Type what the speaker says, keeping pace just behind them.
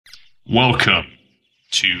Welcome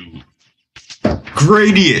to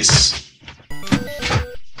Gradius.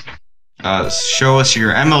 Show us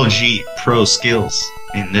your MLG pro skills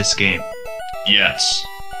in this game. Yes.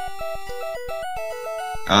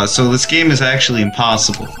 So this game is actually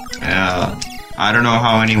impossible. I don't know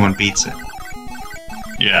how anyone beats it.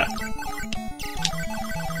 Yeah.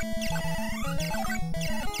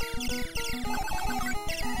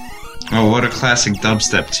 Oh, what a classic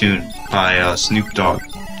dubstep tune by Snoop Dogg.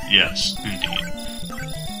 Yes, indeed.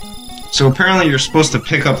 So apparently you're supposed to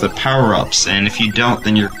pick up the power-ups, and if you don't,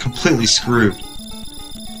 then you're completely screwed.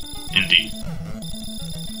 Indeed.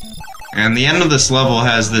 And the end of this level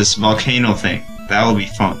has this volcano thing. That will be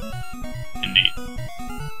fun. Indeed.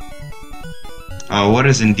 What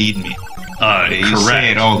does indeed mean? You Correct.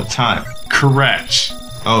 say it all the time. Correct.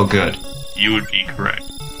 Oh, good. You would be correct.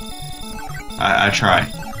 I try.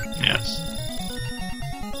 Yes.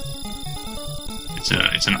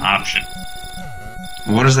 It's an option.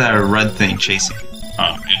 What is that red thing chasing?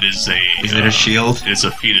 It is a... Is it a shield? It's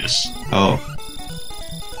a fetus. Oh.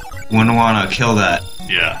 Wouldn't want to kill that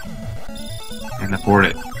Yeah. and abort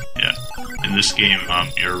it. Yeah. In this game,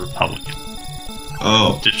 you're a Republican.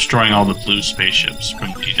 Oh. Destroying all the blue spaceships from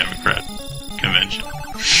the Democrat convention.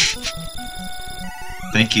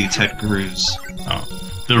 Thank you, Ted Cruz.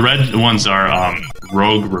 Oh. The red ones are,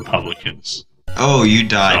 rogue Republicans. Oh, you So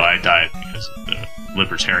died. I died because of the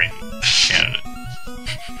libertarian candidate.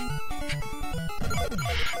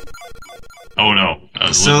 Oh no.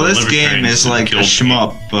 So this game is like a killed me.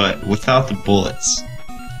 shmup, but without the bullets.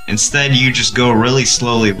 Instead, you just go really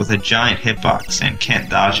slowly with a giant hitbox and can't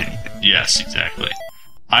dodge anything. Yes, exactly.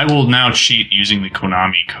 I will now cheat using the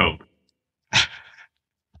Konami code.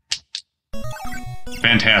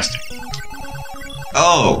 Fantastic.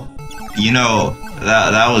 Oh, you know,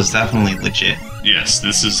 that was definitely legit. Yes,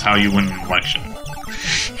 this is how you win an election.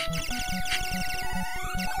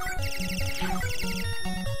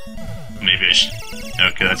 Maybe I should...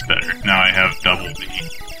 Okay, that's better. Now I have double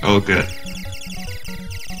the... Oh, good.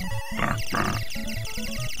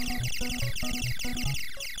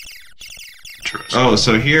 Interesting. Oh,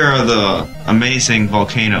 so here are the amazing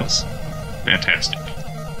volcanoes. Fantastic.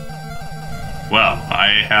 Well,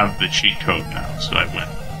 I have the cheat code now, so I win.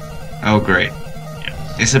 Oh, great.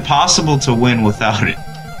 Yes. Is it possible to win without it?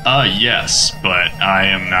 Yes, but I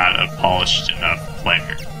am not a polished enough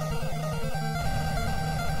player.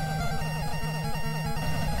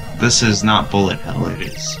 This is not bullet hell, it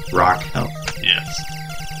is rock hell. Yes.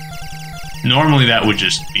 Normally that would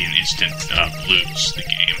just be an instant lose the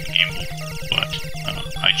game will,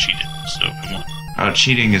 but I cheated, so I won. Oh,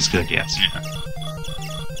 cheating is good, yes. Yeah.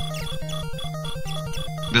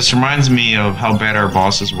 This reminds me of how bad our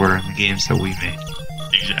bosses were in the games that we made,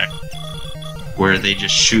 Exactly. where they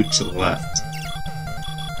just shoot to the left.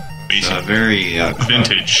 Basically, Very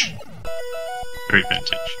vintage. Very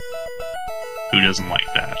vintage. Who doesn't like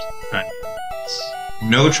that?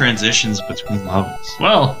 No transitions between levels.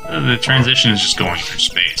 Well, the transition is just going through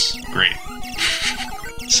space. Great.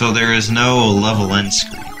 So there is no level end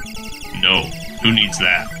screen. No. Who needs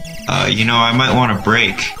that? You know, I might want to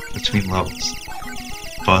break between levels.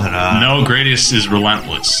 But, No, Gradius is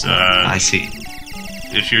relentless. I see.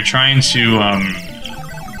 If you're trying to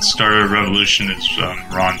start a revolution as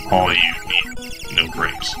Ron Paul, you need no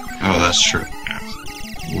breaks. Oh, that's true. Yes.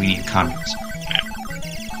 We need communism. Yeah.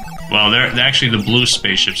 Well, they're actually the blue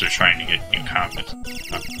spaceships are trying to get you communism.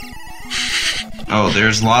 Oh,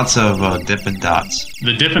 there's lots of Dippin' Dots.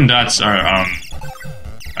 The Dippin' Dots are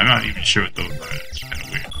I'm not even sure what those are. It's kind of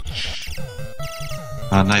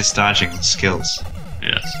weird. Nice dodging skills.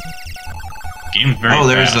 Yes. Game's very Oh,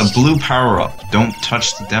 there's fast. a blue power-up. Don't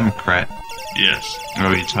touch the Democrat. Yes.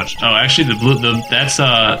 Oh, you touched it. Oh, actually,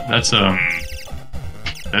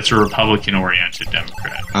 that's a Republican-oriented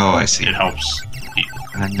Democrat. Oh, I see. It helps people.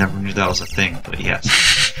 I never knew that was a thing, but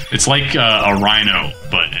yes. It's like a rhino,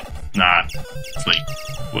 but it's not. It's like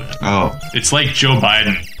Oh. It's like Joe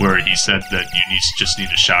Biden, where he said that you just need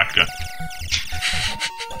a shotgun.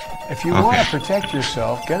 If you want to protect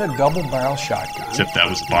yourself, get a double-barrel shotgun. Except that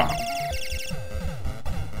was a bomb.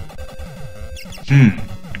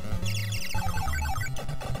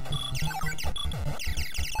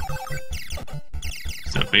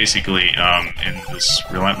 So basically, in this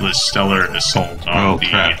relentless stellar assault on Oh, the...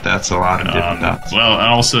 crap. That's a lot of Dippin' Dots. Well, and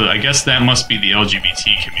also, I guess that must be the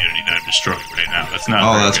LGBT community that I'm destroying right now. That's not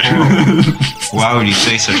Oh, very that's good. horrible. Why would you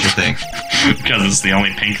say such a thing? Because it's the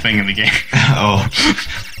only pink thing in the game. Oh.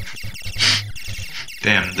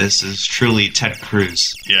 Damn, this is truly Ted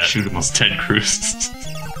Cruz. Yeah, Shoot him up. it's Ted Cruz.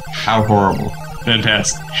 How horrible.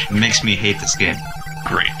 Fantastic. It makes me hate this game.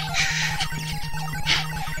 Great.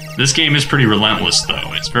 This game is pretty relentless,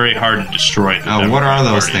 though. It's very hard to destroy the Democrat what are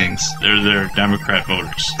those Party. things? They're Democrat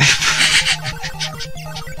voters.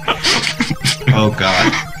 Oh,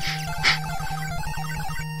 God.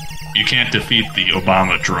 You can't defeat the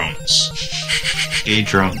Obama drones. Gay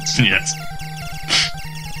drones. Yes.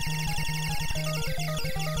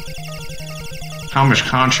 How much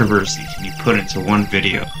controversy can you put into one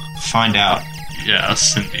video? Find out.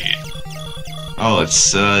 Yes, indeed. Oh,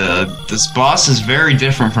 it's, this boss is very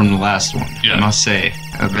different from the last one, Yeah. I must say.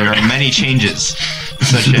 There are many changes,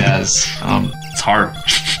 such as, It's hard.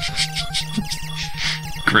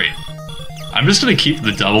 Great. I'm just gonna keep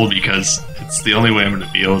the double because it's the only way I'm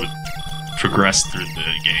gonna be able to progress through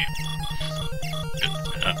the game.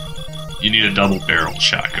 You need a double barrel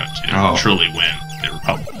shotgun to truly win the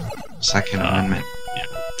Republic. Second Amendment. Yeah.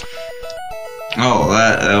 Oh,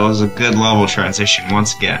 that was a good level transition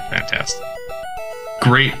once again. Fantastic.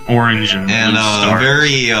 Great orange and blue And stars.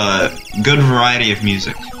 very good variety of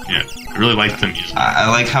music. Yeah, I really like the music. I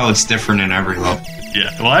like how it's different in every level.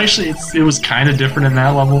 Yeah, well, actually, it was kind of different in that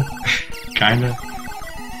level. Kind of.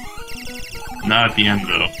 Not at the end,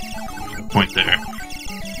 though. Point there.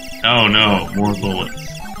 Oh, no, more bullets.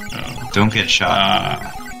 Oh. Don't get shot.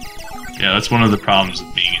 Yeah, that's one of the problems of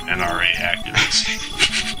being an NRA activist.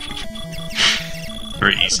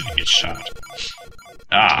 Very easy to get shot.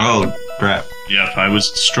 Oh, crap. Yeah, I was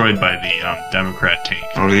destroyed by the Democrat tank.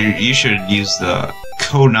 Oh, you should use the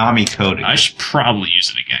Konami coding. I should probably use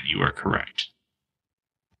it again. You are correct.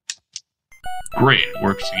 Great, it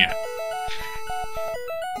works again.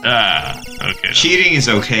 Okay. Cheating is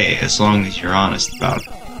okay as long as you're honest about it.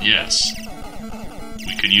 Yes.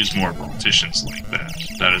 We could use more politicians like that.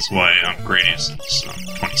 That is why Gradius is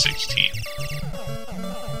 2016.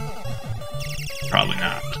 Probably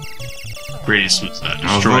not. Gradius was I'll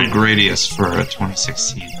destroyed. vote Gradius for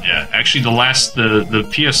 2016. Yeah, actually, the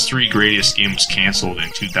PS3 Gradius game was canceled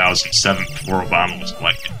in 2007 before Obama was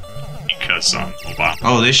elected because Obama.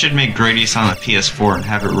 Oh, they should make Gradius on the PS4 and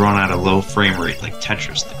have it run at a low frame rate like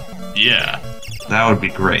Tetris did. Yeah, That would be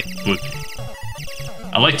great. would be.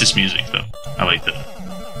 I like this music though. I like the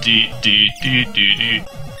do.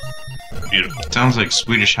 Beautiful. Sounds like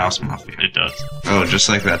Swedish House Mafia. It does. Oh, just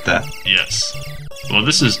like that death. Yes. Well,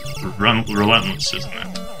 this is relentless, isn't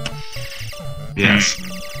it? Yes.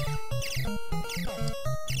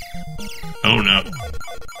 Oh no.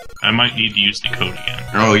 I might need to use the code again.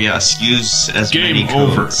 Oh yes, use as many Game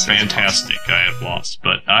codes over. as Fantastic. I have lost.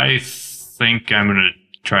 But I think I'm going to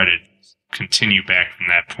try to continue back from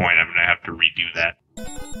that point. I'm going to have to redo that.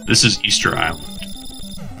 This is Easter Island.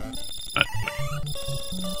 By the way.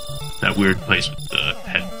 That weird place with the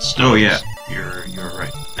headstones. Oh yeah, you're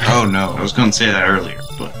right. Oh no, I was going to say that earlier,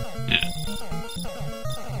 but Yeah.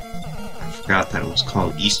 I forgot that it was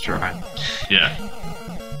called Easter Island. Yeah.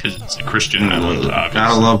 Because it's a Christian island, obviously.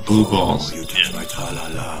 Gotta love blue balls. You touch my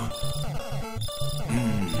tra-la-la.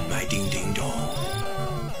 My ding-ding-dong.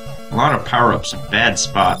 A lot of power-ups in bad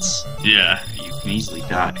spots. Yeah, You can easily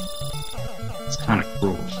die. It's kind of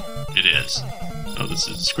cruel. it is. Oh, this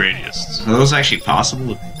is Gradius. Are those actually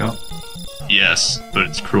possible to pick up? Yes, but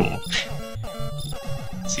it's cruel.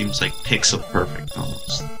 Seems like pixel perfect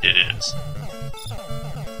almost. It is.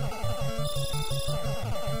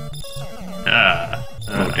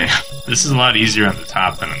 Oh damn. This is a lot easier on the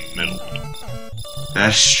top than in the middle.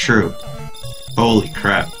 That's true. Holy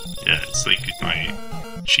crap. Yeah, it's like my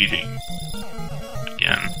cheating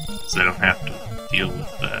again, because I don't have to deal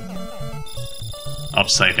with that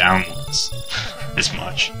upside down ones as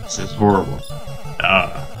much. This is horrible.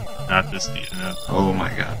 Not this deal. Oh my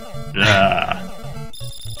god.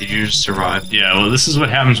 Did you just survive? Yeah, well, this is what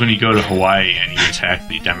happens when you go to Hawaii and you attack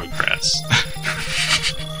the Democrats.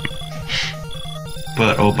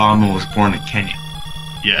 But Obama was born in Kenya.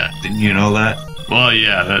 Yeah. Didn't you know that? Well,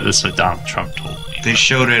 yeah, that's what Donald Trump told me. They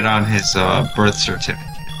showed it on his birth certificate.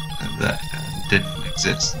 That didn't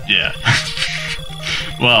exist. Yeah.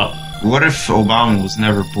 Well, What if Obama was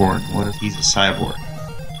never born? What if he's a cyborg?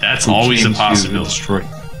 that's who always a came to possibility. destroy-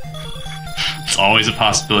 It's always a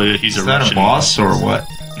possibility that he's Is a that Russian. a boss or what?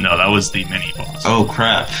 No, that was the mini boss. Oh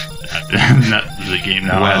crap. The game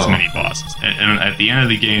now has Wow. many bosses. And at the end of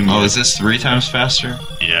the game, Oh, is this 3 times faster?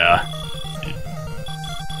 yeah.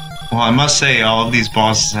 Well, I must say, all of these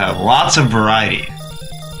bosses have lots of variety.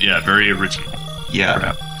 Yeah, very original. Yeah.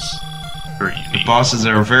 Graphics. Very unique. Bosses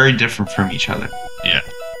are very different from each other. Yeah.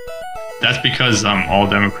 That's because all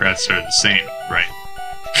Democrats are the same, right?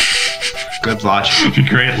 Good logic.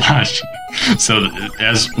 Great logic. So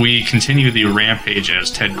as we continue the rampage as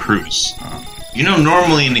Ted Cruz, You know,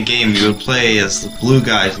 normally in the game, you would play as the blue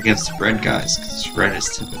guys against the red guys, because red is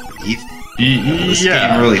typically evil. This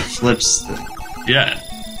game really flips the... Yeah.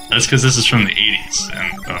 That's because this is from the 80s,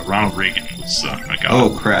 and Ronald Reagan was like,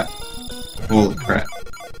 oh, crap. Holy crap.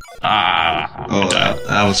 Oh,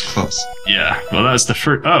 that was close. Yeah, well, that was the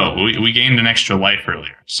first... Oh, we gained an extra life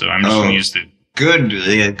earlier, so I'm just going to use the...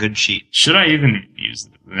 Good cheat. Should I even use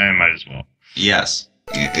it? I might as well. Yes.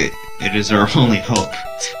 It is our only hope.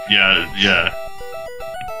 Yeah.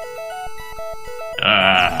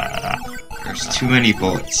 There's too many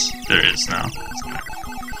bullets. There is now.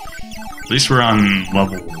 At least we're on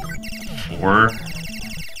level 4.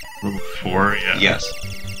 Level 4, yeah. Yes.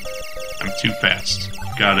 I'm too fast.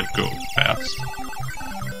 Gotta go fast.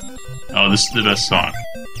 Oh, this is the best song.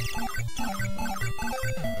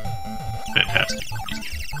 Fantastic.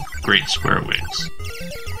 Great square waves.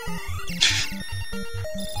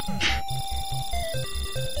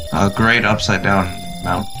 Great upside down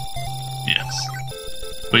mount. Yes.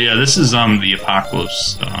 But yeah, this is the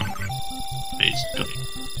apocalypse basically.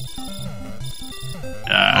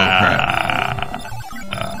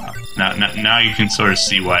 Now you can sort of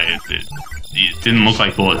see why it didn't look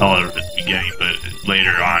like bullet hell at the beginning, but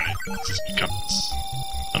later on it just becomes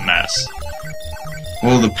a mess.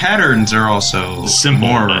 Well, the patterns are also simple.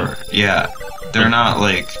 They're not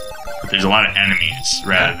like... But there's a lot of enemies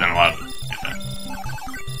rather than a lot of...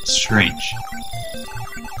 strange.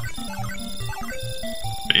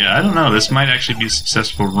 But yeah, I don't know. This might actually be a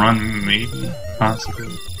successful run, maybe, possibly.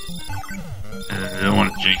 I don't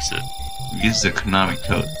want to jinx it. Use the Konami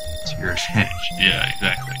code to your advantage. Yeah,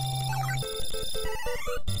 exactly.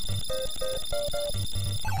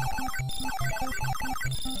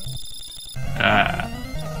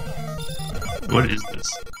 What is this?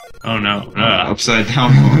 Oh no. Upside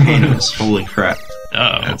down volcanoes. Holy crap.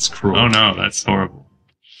 Oh. That's cruel. Oh no, that's horrible.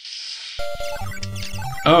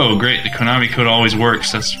 Oh, great. The Konami code always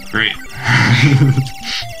works. That's great.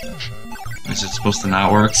 Is it supposed to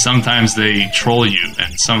not work? Sometimes they troll you,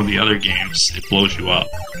 and some of the other games, it blows you up.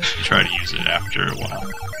 You try to use it after a while.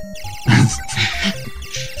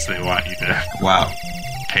 So they want you to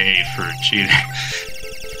pay for cheating.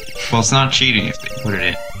 Well, it's not cheating if they put it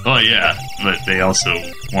in. Oh, yeah, but they also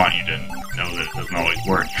want you to know that it doesn't always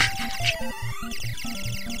work.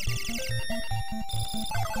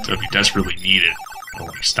 So if you desperately need it, it'll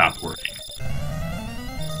like stop working.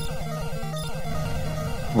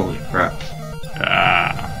 Holy crap.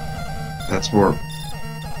 That's horrible.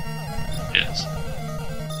 Yes.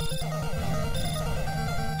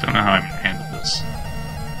 Don't know how I'm gonna handle this.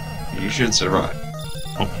 You should survive.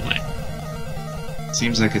 Hopefully.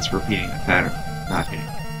 Seems like it's repeating the pattern. Not hitting.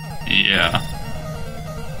 Yeah.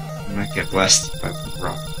 You might get blessed by the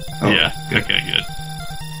rock. Oh, yeah. Okay, good.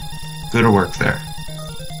 Good work there.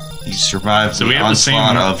 You survived the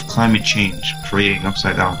onslaught of climate change, creating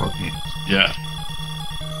upside-down volcanoes. Yeah.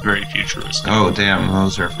 Very futuristic. Oh, damn,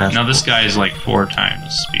 those are fast. Now, this guy is like 4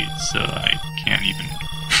 times speed, so I can't even...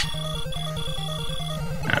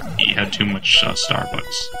 he had too much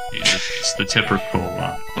Starbucks. It's the typical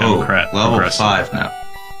Democrat. Level 5 now.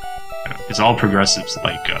 It's all progressives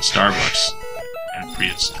like Starbucks and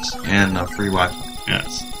Priuses. And free Wi-Fi.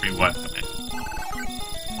 Yes, free Wi-Fi.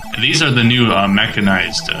 And these are the new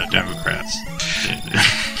mechanized Democrats.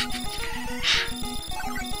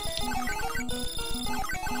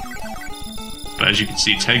 But as you can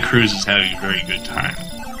see, Ted Cruz is having a very good time.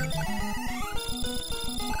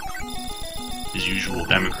 His usual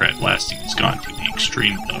Democrat blasting has gone to the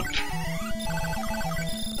extreme, though.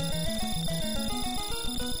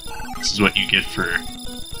 This is what you get for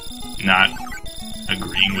not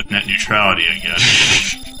agreeing with net neutrality, I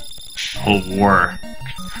guess. Whole war.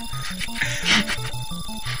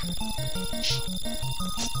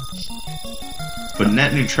 But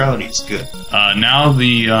net neutrality is good. Now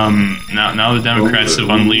the Democrats have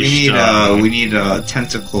unleashed. We need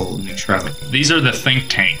tentacle neutrality. These are the think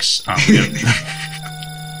tanks.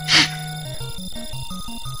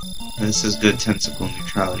 This is good tentacle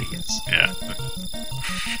neutrality, yes. Yeah.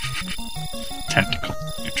 Tentacle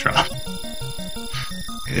neutrality.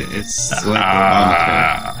 It's like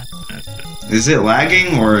Is it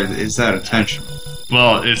lagging or is that intentional?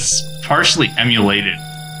 Well, it's partially emulated.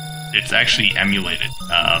 It's actually emulated.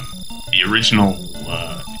 The original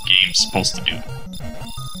game's supposed to do it.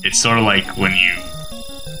 It's sort of like when you...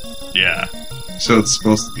 Yeah. So it's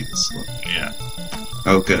supposed to be this slow. Yeah.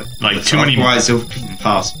 Oh, good. Like otherwise it would be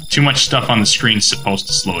impossible. Too much stuff on the screen is supposed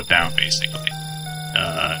to slow it down, basically.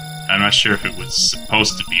 I'm not sure if it was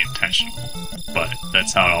supposed to be intentional, but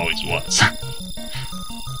that's how it always was.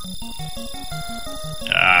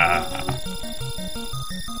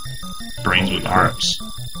 Brains with arms.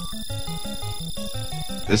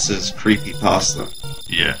 This is creepy pasta.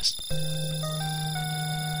 Yes.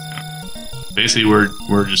 Basically,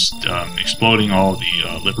 we're just exploding all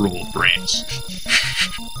the liberal brains.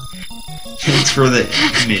 Thanks for the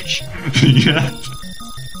image.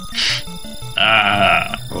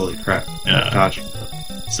 Yeah. Holy crap. Yeah. Dodging.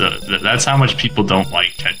 So that's how much people don't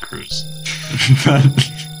like Ted Cruz.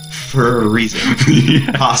 For a reason.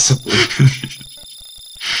 Yeah. Possibly.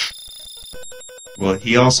 Well,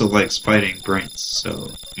 he also likes fighting brains,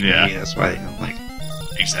 so Yeah. maybe that's why they don't like him.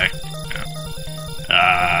 Exactly.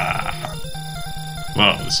 Yeah.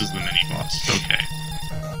 Well, this is the mini boss. Okay.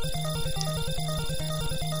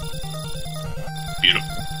 Beautiful.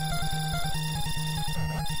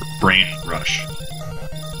 Brain rush.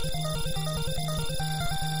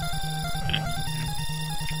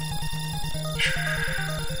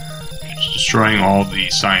 It's destroying all the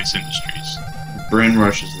science industries. Brain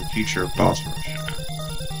Rush is the future of Boss Rush.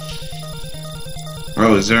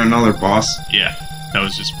 Oh, is there another boss? Yeah, that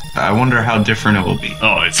was just. I wonder how different it will be.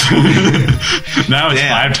 Oh, it's now it's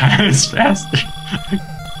Damn. 5 times faster.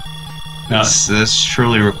 Now, This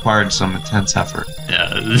truly required some intense effort.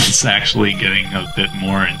 yeah, this is actually getting a bit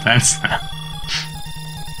more intense now.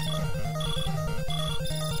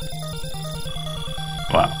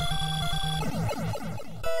 Wow.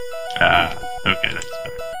 Okay, that's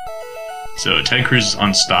better. So Ted Cruz is This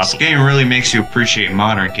unstoppable. game really makes you appreciate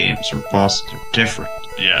modern games where bosses are different.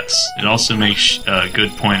 Yes, it also makes a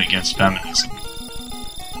good point against feminism.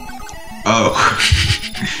 Oh,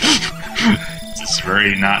 It's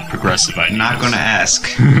very not progressive ideas. not gonna ask.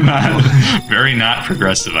 Very not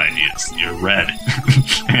progressive ideas. You're red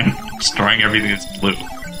and destroying everything that's blue.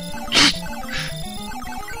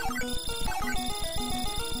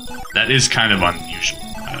 That is kind of unusual.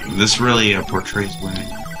 This really portrays women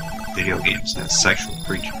in video games as sexual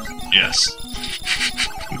creatures. Yes.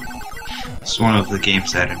 It's one of the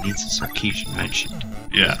games that Anita Sarkeesian mentioned.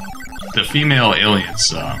 Yeah. The female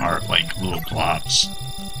aliens are like little blobs.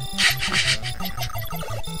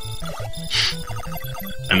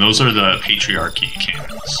 And those are the patriarchy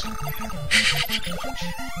cannons.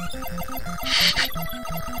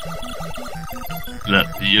 That,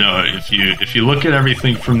 you know, if you look at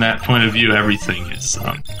everything from that point of view, everything is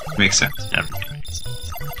Makes sense. everything makes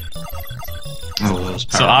sense. Oh, those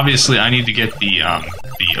So obviously, I need to get the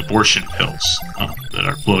abortion pills that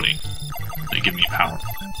are floating. They give me power.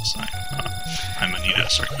 So I'm Anita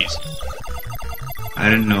Sarkeesian. I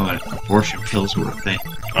didn't know that abortion pills were a thing.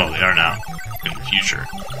 Oh, they are now. In the future.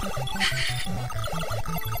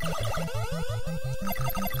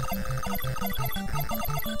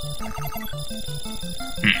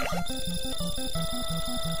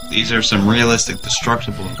 These are some realistic,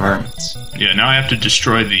 destructible environments. Yeah, now I have to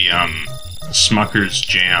destroy the Smucker's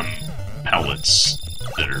Jam pellets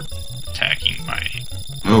that are attacking my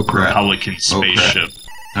Oh crap. Republican Oh, crap. spaceship.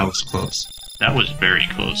 That was close. That was very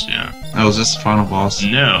close, yeah. Oh, is this the final boss?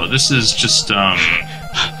 No, this is just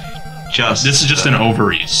Just. this is just an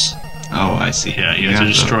ovaries. Oh, I see. Yeah, you have to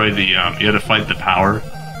destroy the you have to fight the power.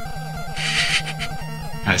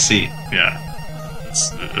 I see. Yeah.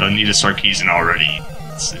 It's, Anita Sarkeesian already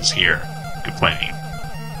is here complaining.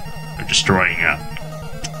 They're destroying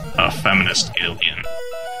a feminist alien.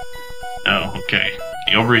 Oh, okay.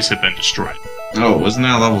 The ovaries have been destroyed. Oh, wasn't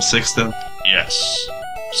that level 6 though? Yes.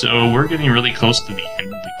 So we're getting really close to the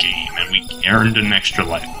end of the game, and we earned an extra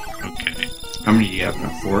life. Okay. How many do you have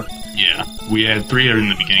now? 4? Yeah. We had 3 in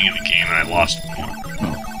the beginning of the game, and I lost 1.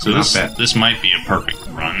 Oh, So not bad. this might be a perfect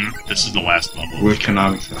run. This is the last level. With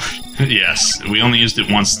Konami though. Yes. We only used it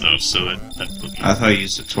once, though, so that I thought you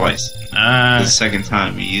used it twice. The second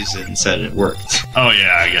time you used it and said it worked. Oh,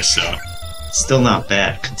 yeah, I guess so. Still not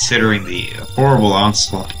bad, considering the horrible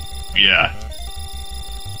onslaught. Yeah.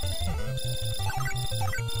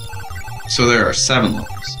 So there are 7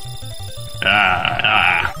 levels.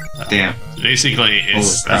 Damn. Basically,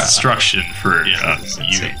 it's Holy crap. destruction for This is you.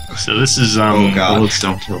 insane. So this is Oh god. well, Bullets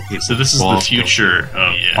don't kill people. so this is the Balls kill future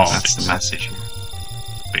of people. politics, That's the message.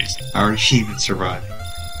 basically, How are you even surviving?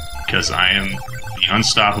 because I am the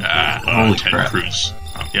unstoppable holy Ted crap. Cruz.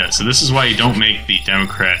 Yeah, so this is why you don't make the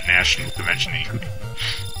Democrat National Convention angry.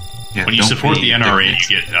 Yeah, When you don't support be the NRA, ignorant.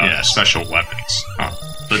 you get Yes. special weapons.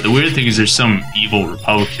 But the weird thing is, there's some evil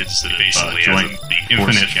Republicans that basically join the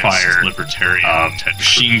Infinite Fire Libertarian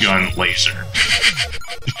machine gun laser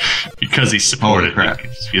because he supported crap.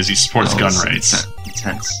 because he supports gun this is rights.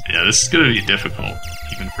 Intense. Yeah, this is going to be difficult,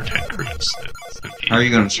 even for Ted Cruz. It's gonna be- How are you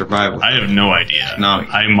going to survive with I have no idea. No.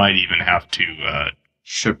 I might even have to.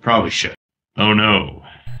 Probably should. Oh no.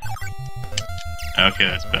 Okay,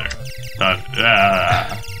 that's better.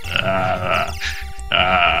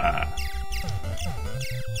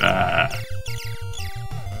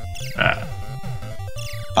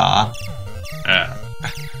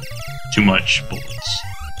 Too much bullets.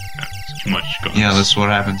 Too much guns. Yeah, that's what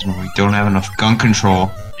happens when we don't have enough gun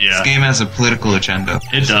control. Yeah. This game has a political agenda.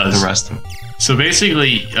 It does. The rest of them. So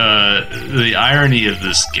basically, the irony of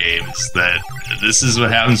this game is that this is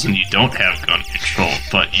what happens when you don't have gun control,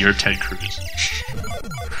 but you're Ted Cruz.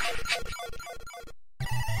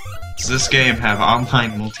 Does this game have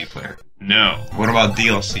online multiplayer? No. What about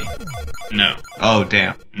DLC? No. Oh,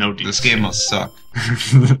 damn. No DLC. This game must suck.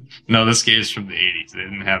 No, this game's from the 80s. They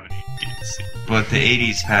didn't have any DLC. But the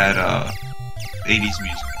 80s had, 80s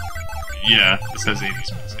music. Yeah, this has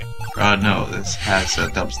 80s music. No, this has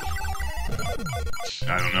dubstep.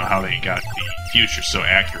 I don't know how they got the future so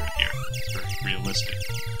accurate here. It's very realistic.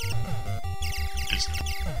 Isn't it?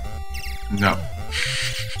 No.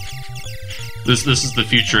 This is the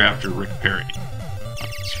future after Rick Perry.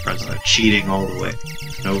 He's president. Cheating all the way.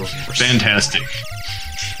 No remorse. Fantastic.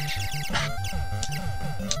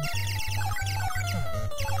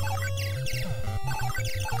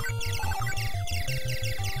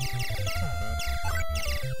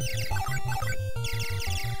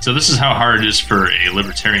 So this is how hard it is for a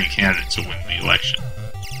libertarian candidate to win the election.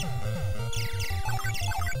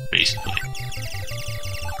 Basically.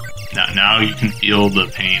 Now you can feel the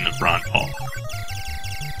pain of Ron Paul.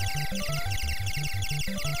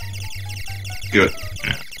 Good.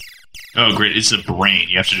 Yeah. Oh, great. It's a brain.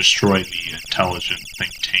 You have to destroy the intelligent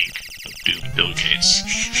think tank of Doom, Bill Gates.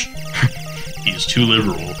 He is too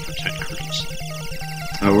liberal for Ted Cruz.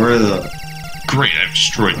 Where are the... Great, I've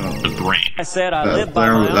destroyed the brain. I said I live by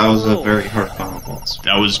my that own was a rules. very hard final boss.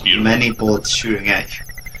 That was beautiful. Many bullets shooting at you.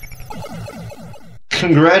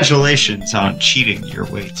 Congratulations on cheating your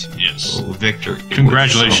way to Yes. victory.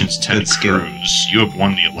 Congratulations, With Ted good skill. Cruz. You have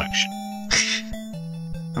won the election.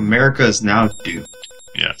 America is now doomed.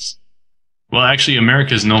 Yes. Well, actually,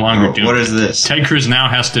 America is no longer doomed. What is this? Ted Cruz now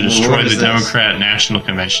has to What destroy is the this? Democrat National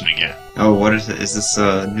Convention again. Oh, what is it? Is this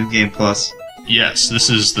New Game Plus? Yes, this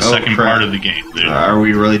is the Oh, second crap. part of the game. Are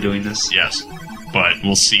we really doing this? Yes, but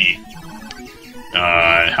we'll see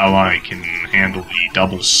how long I can handle the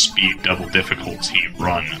double speed, double difficulty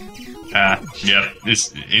run. Yep,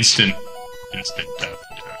 it's instant death.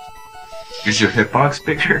 Is your hitbox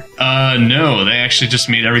bigger? No, they actually just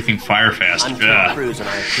made everything fire faster. I'm Ted Cruz and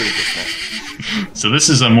I approve this message. So this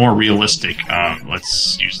is a more realistic,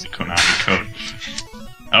 let's use the Konami code.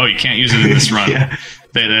 Oh, you can't use it in this run. Yeah.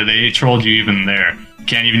 They trolled you even there. You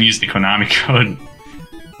can't even use the Konami code.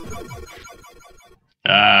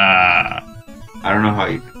 I don't know how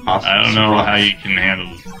you could possibly I don't know survive. how you can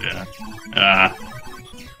handle it.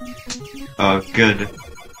 Oh, good.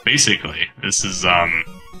 Basically, this is,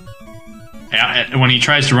 when he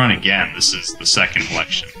tries to run again, this is the second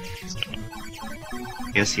election. So,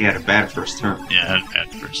 Guess he had a bad first term. yeah,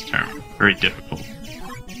 at first term. Very difficult.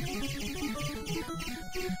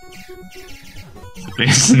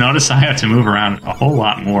 Notice I have to move around a whole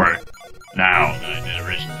lot more now than I did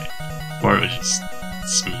originally. Or it was just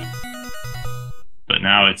smooth. But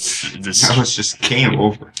now it's this That was just game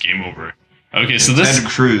over. game over. Okay, so this Ted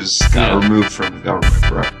Cruz got removed from the government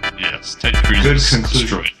forever. yes, Ted Cruz Good was conclusion.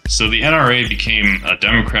 destroyed. So the NRA became a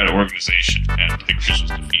Democratic organization, and Ted Cruz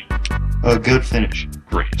was defeated. A good finish.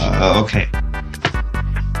 Great. Okay.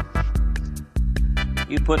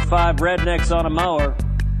 You put 5 rednecks on a mower,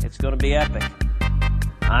 it's going to be epic.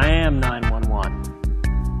 I am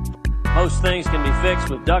 911. Most things can be fixed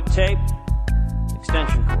with duct tape,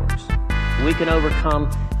 extension cords. We can overcome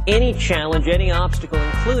any challenge, any obstacle,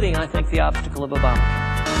 including, I think, the obstacle of Obama.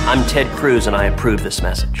 I'm Ted Cruz and I approve this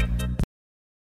message.